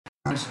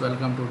Friends,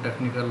 welcome to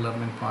Technical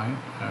Learning Point,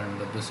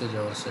 and this is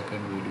our second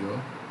video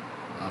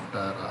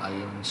after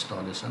IIM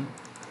installation.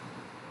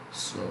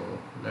 So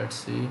let's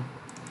see.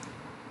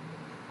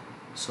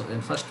 So in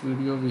first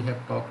video we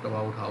have talked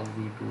about how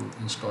we do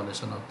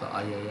installation of the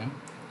IIM.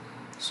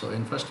 So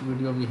in first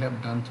video we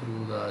have done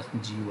through the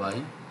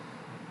GUI.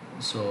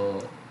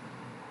 So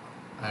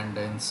and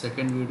in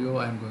second video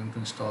I am going to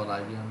install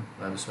IBM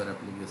WebSphere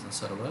application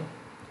server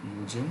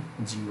using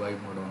GUI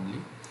mode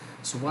only.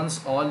 So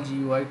once all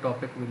GUI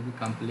topic will be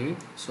complete,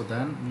 so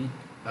then we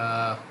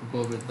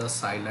go with the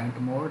silent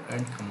mode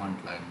and command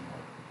line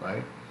mode,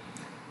 right?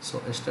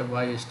 So step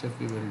by step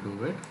we will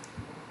do it.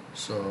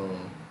 So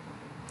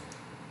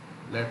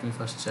let me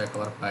first check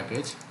our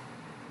package,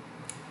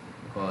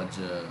 because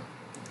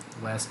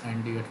was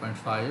ND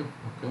 8.5.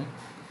 okay,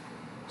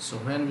 so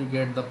when we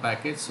get the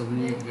package, so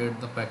we get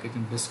the package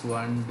in disk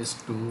 1,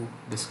 disk 2,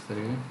 disk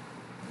 3,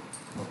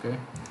 okay,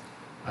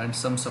 and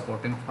some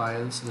supporting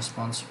files,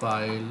 response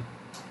file,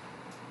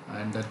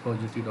 and the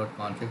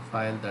repository.config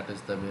file, that is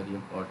the very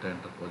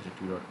important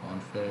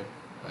repository.config,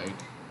 right?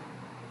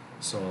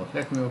 So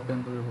let me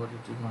open the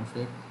repository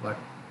config. What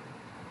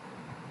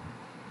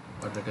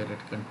did it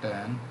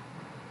contain?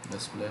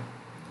 Display.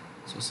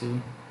 So see,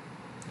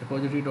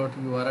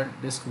 repository.url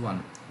disk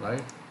 1,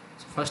 right?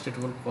 So first it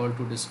will call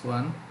to disk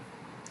 1,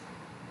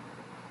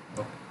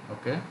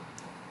 okay,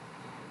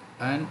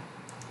 and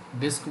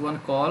disk 1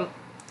 call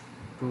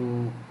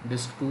to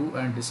disk 2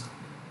 and disk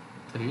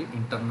 3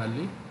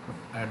 internally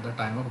at the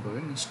time of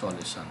doing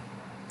installation.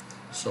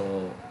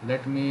 So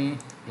let me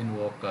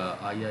invoke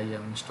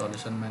IIM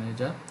installation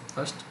manager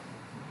first.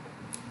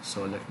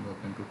 So let me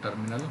open to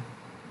terminal.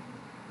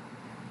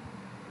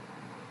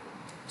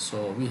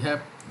 So we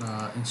have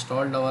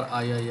installed our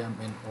IIM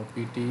in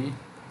OPT,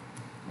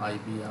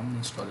 IBM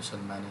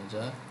installation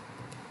manager,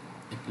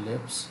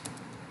 Eclipse.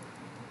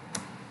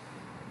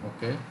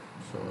 Okay,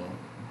 so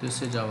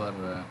this is our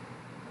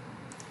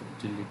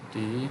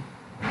utility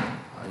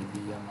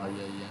IBM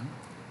IIM,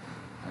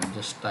 and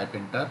just type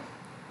enter.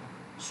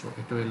 So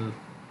it will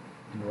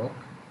invoke.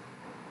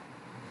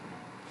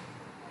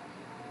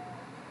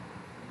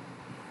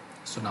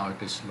 So now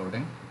it is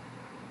loading.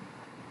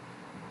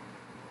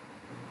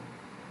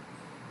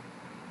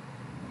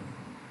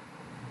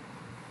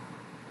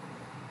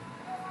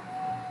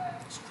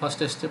 So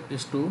first step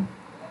is to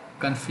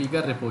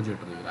configure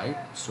repository, right?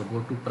 So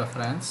go to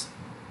preference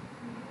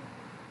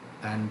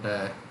and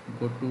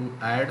go to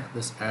add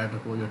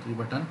repository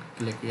button,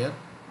 click here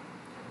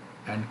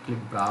and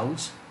click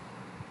browse,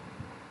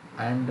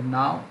 and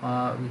now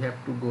we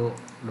have to go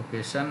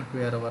location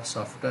where our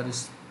software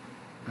is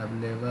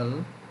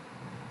available.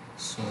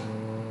 So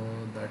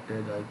that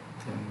is, I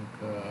think,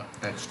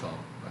 desktop,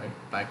 right?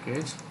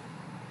 Package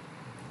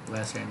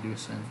was ND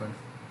 7.5.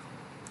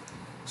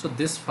 so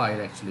this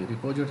file, actually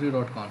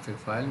repository.config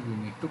file, we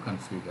need to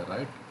configure,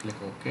 right?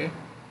 Click OK.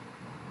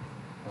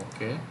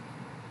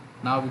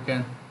 Now we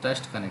can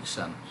test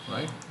connection,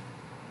 right?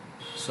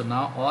 So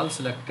now all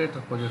selected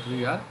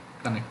repository are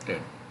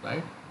connected,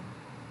 right?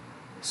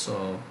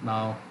 So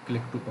now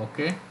click to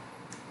OK.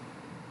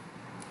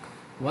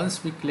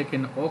 Once we click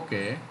in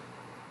OK,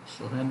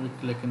 so when we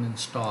click in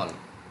install,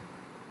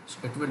 so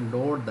it will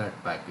load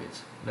that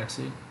package. Let's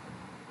see.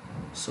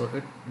 So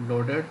it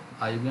loaded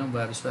IBM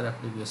WebSphere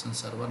application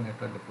server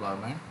network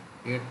deployment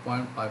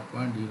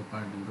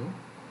 8.5.0.0.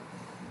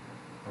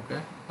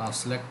 okay, now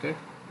select it.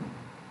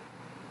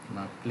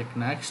 Now click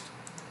next.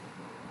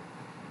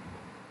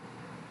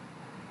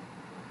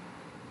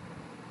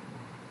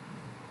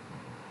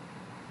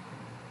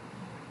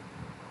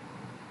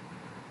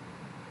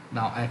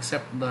 Now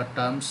accept the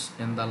terms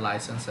in the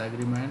license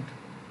agreement.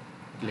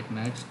 Click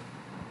next.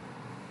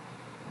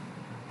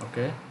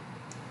 Okay,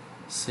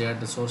 share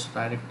the source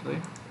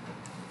directory.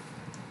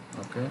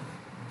 Okay,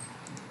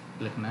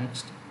 click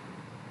next.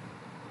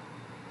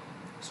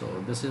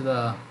 So this is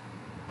the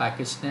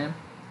package name,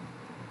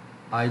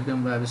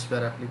 IBM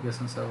WebSphere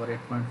application server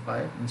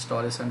 8.5,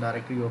 installation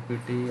directory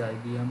OPT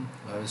IBM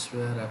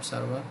WebSphere app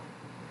server.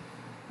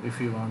 If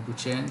you want to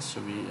change, so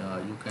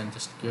you can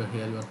just give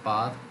here your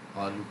path,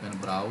 or you can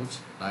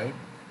browse, right?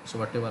 So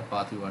whatever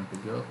path you want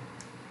to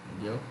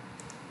give.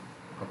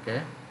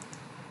 Okay.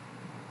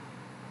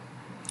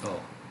 Oh,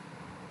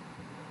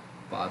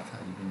 path has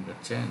been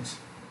changed.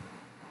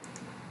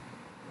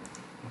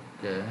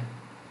 Okay.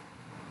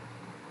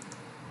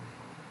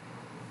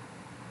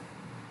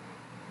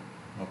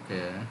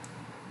 Okay.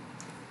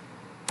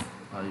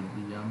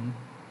 IBM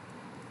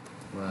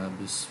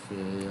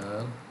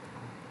WebSphere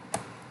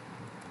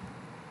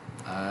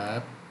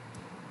app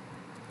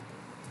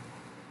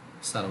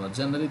server.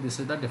 Generally this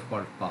is the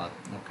default path.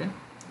 Okay,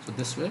 so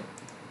this way.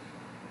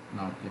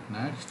 Now click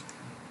next.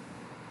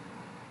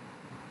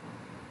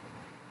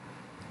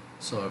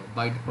 So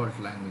by default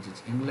language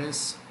is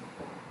English.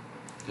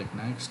 Click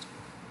next.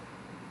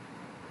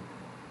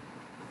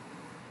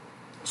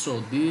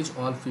 So these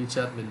all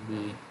feature will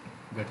be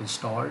get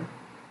installed,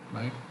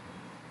 right?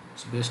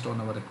 So based on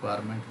our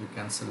requirement we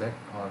can select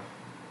or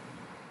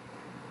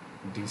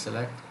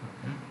deselect.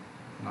 Okay,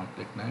 now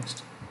click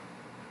next.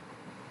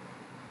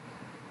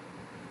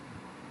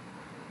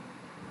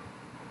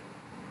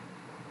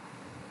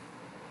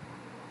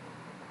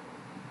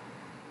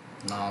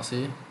 Now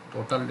see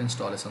total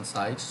installation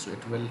size, so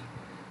it will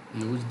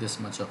use this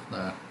much of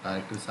the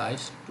directory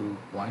size,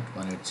 2.18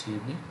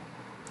 GB.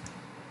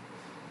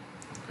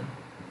 Okay.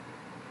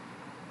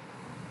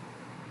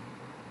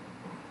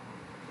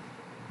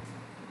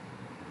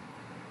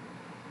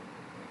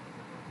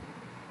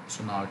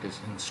 So now it is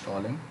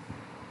installing,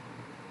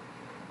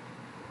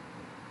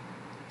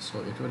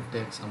 so it will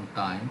take some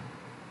time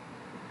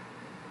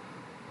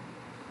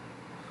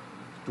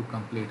to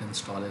complete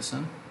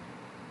installation.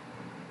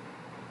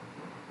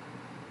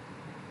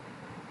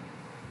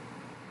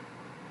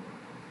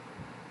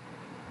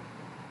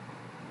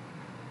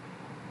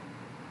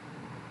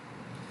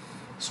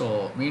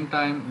 So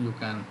meantime you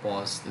can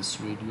pause this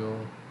video,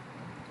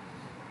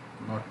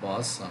 not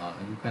pause,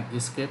 you can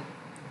skip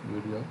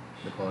video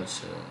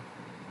because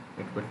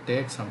it will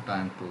take some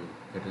time to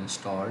get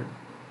installed,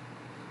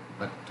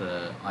 but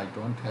I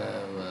don't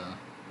have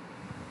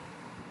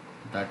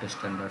that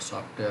standard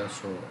software,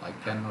 so I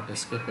cannot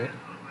skip it,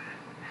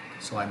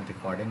 so I'm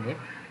recording it.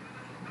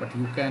 But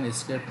you can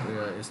skip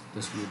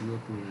this video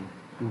to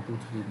 2 to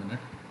 3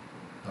 minutes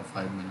or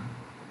 5 minutes.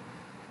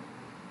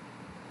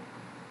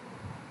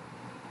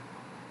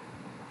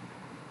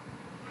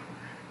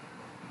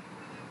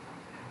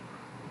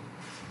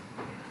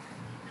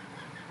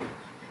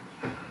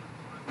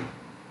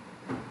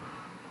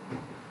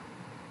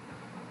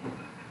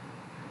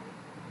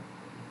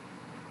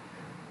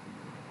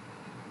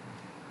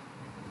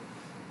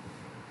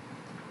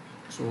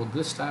 So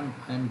this time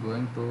I am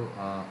going to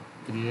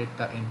create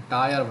the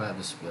entire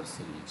WebSphere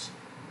series,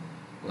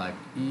 like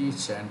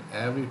each and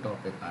every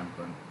topic I am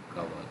going to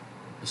cover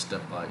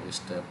step by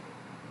step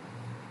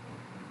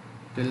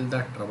till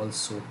the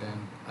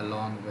troubleshooting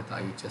along with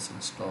IHS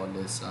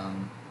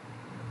installation.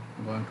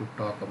 I'm going to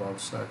talk about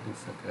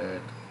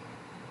certificate,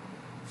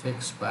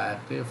 fix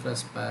pack,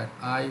 refresh pack,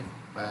 I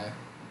pack,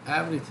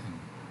 everything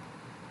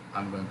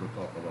I'm going to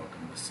talk about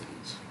in this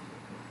series.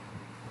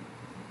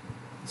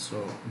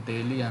 So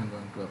daily I'm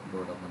going to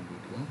upload one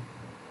video.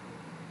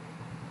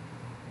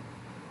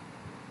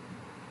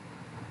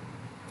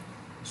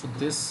 So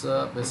this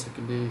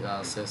basically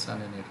session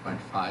in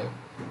 8.5.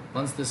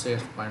 Once this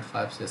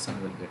 8.5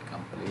 session will get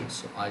complete,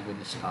 so I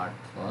will start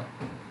for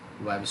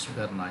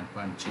WebSphere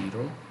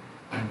 9.0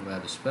 and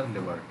WebSphere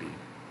Liberty.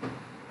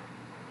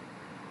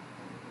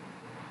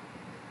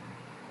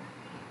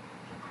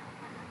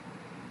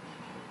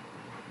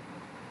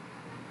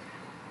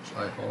 So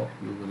I hope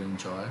you will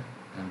enjoy,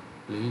 and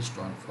please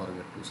don't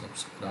forget to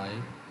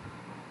subscribe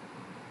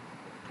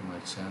to my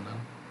channel.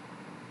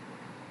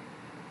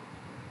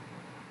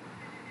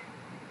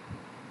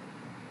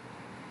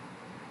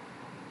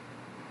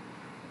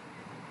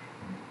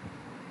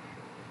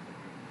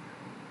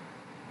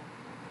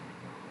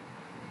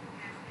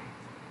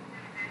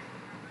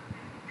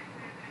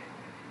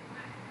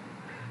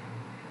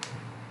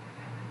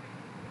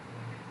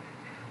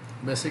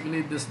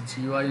 Basically this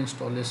GUI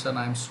installation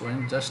I am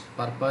showing just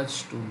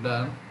purpose to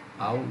learn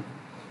how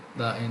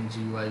in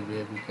GUI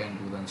way we can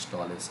do the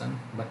installation,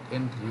 but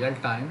in real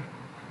time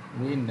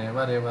we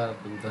never ever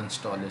do the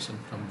installation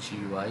from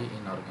GUI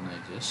in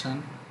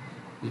organization.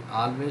 We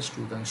always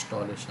do the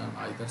installation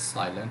either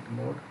silent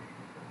mode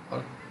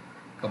or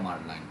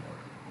command line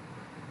mode,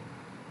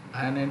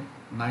 and in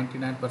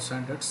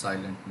 99% it's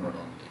silent mode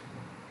only.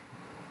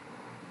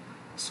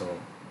 So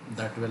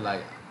that will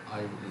I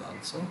will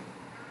also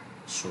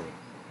show.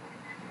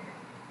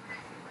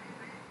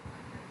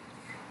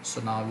 So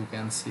now we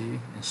can see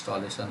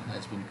installation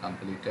has been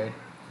completed.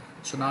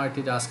 So now it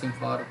is asking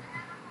for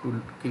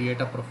to create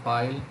a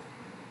profile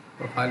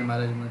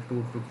management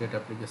tool to create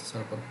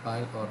application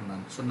profile or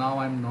none. So now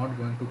I'm not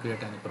going to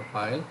create any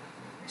profile,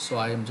 so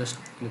I am just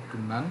click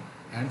to none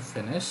and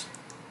finish.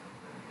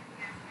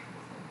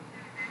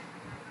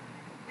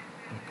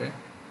 Okay,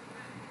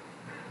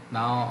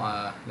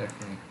 now let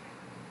me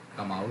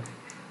come out,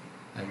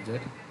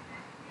 exit.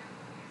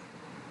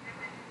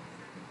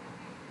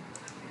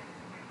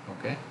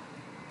 Okay,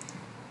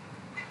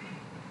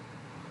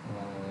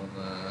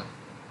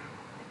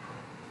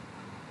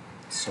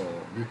 so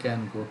we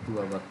can go to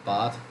our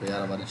path where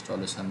our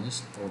installation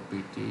is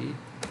OPT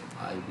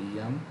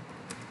IBM,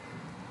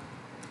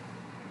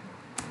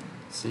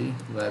 see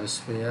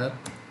WebSphere,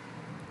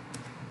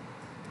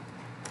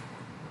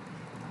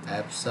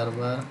 app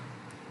server,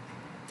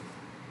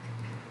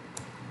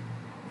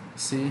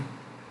 see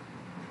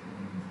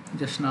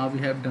just now we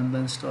have done the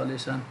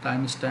installation.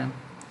 Timestamp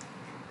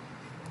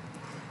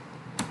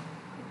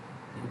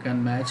you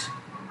can match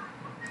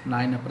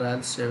 9 April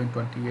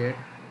 7/28,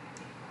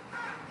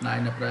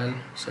 9 April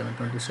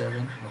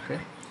 7/27. Okay,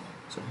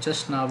 so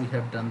just now we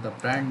have done the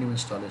brand new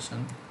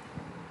installation.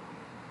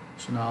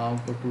 So now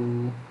go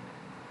to,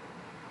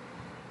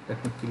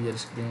 let me clear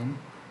screen.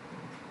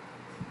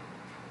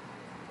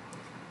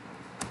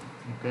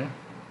 Okay,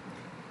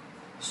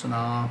 so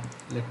now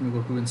let me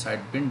go to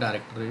inside bin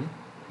directory.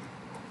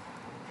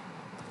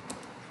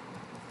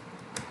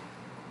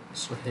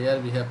 So here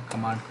we have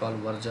command called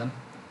version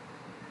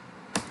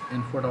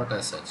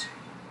info.sh.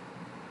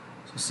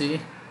 So see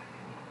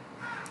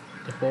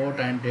report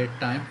and date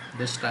time.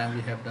 This time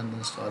we have done the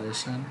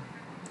installation.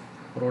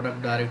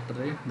 Product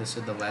directory, this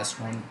is the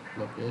Westbound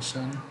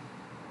location.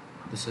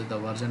 This is the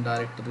version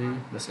directory,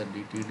 this is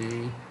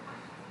DTD.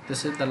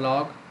 This is the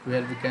log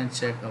where we can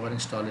check our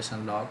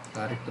installation log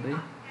directory,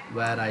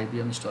 where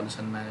IBM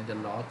installation manager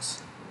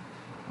logs.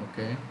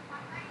 Okay,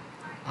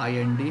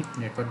 IND,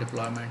 network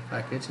deployment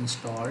package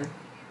installed.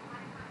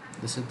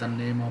 This is the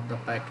name of the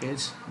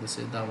package. This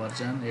is the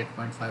version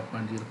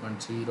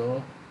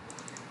 8.5.0.0.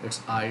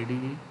 Its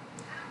ID.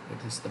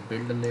 It is the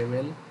build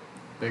level,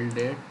 build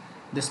date.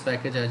 This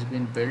package has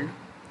been built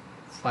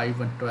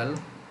 5/12,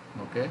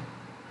 okay,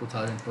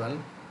 2012.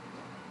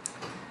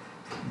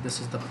 This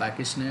is the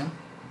package name.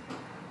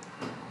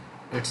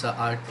 It's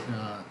a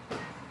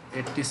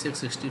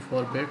 86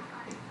 64-bit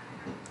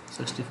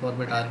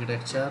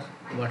architecture.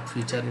 What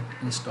feature it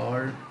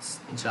installed?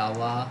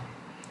 Java,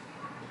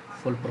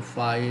 full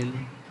profile,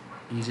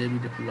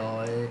 EJB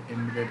deploy,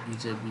 embedded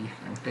EJB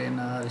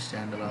container,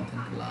 standalone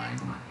thin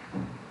client.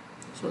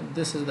 So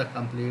this is the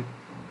complete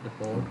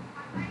report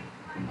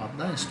of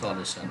the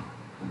installation.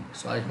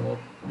 So I hope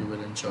you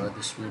will enjoy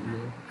this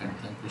video, and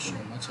thank you so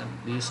much, and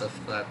please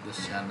subscribe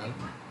this channel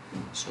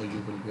so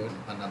you will get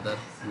another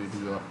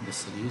video of this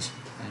series.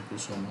 Thank you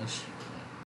so much.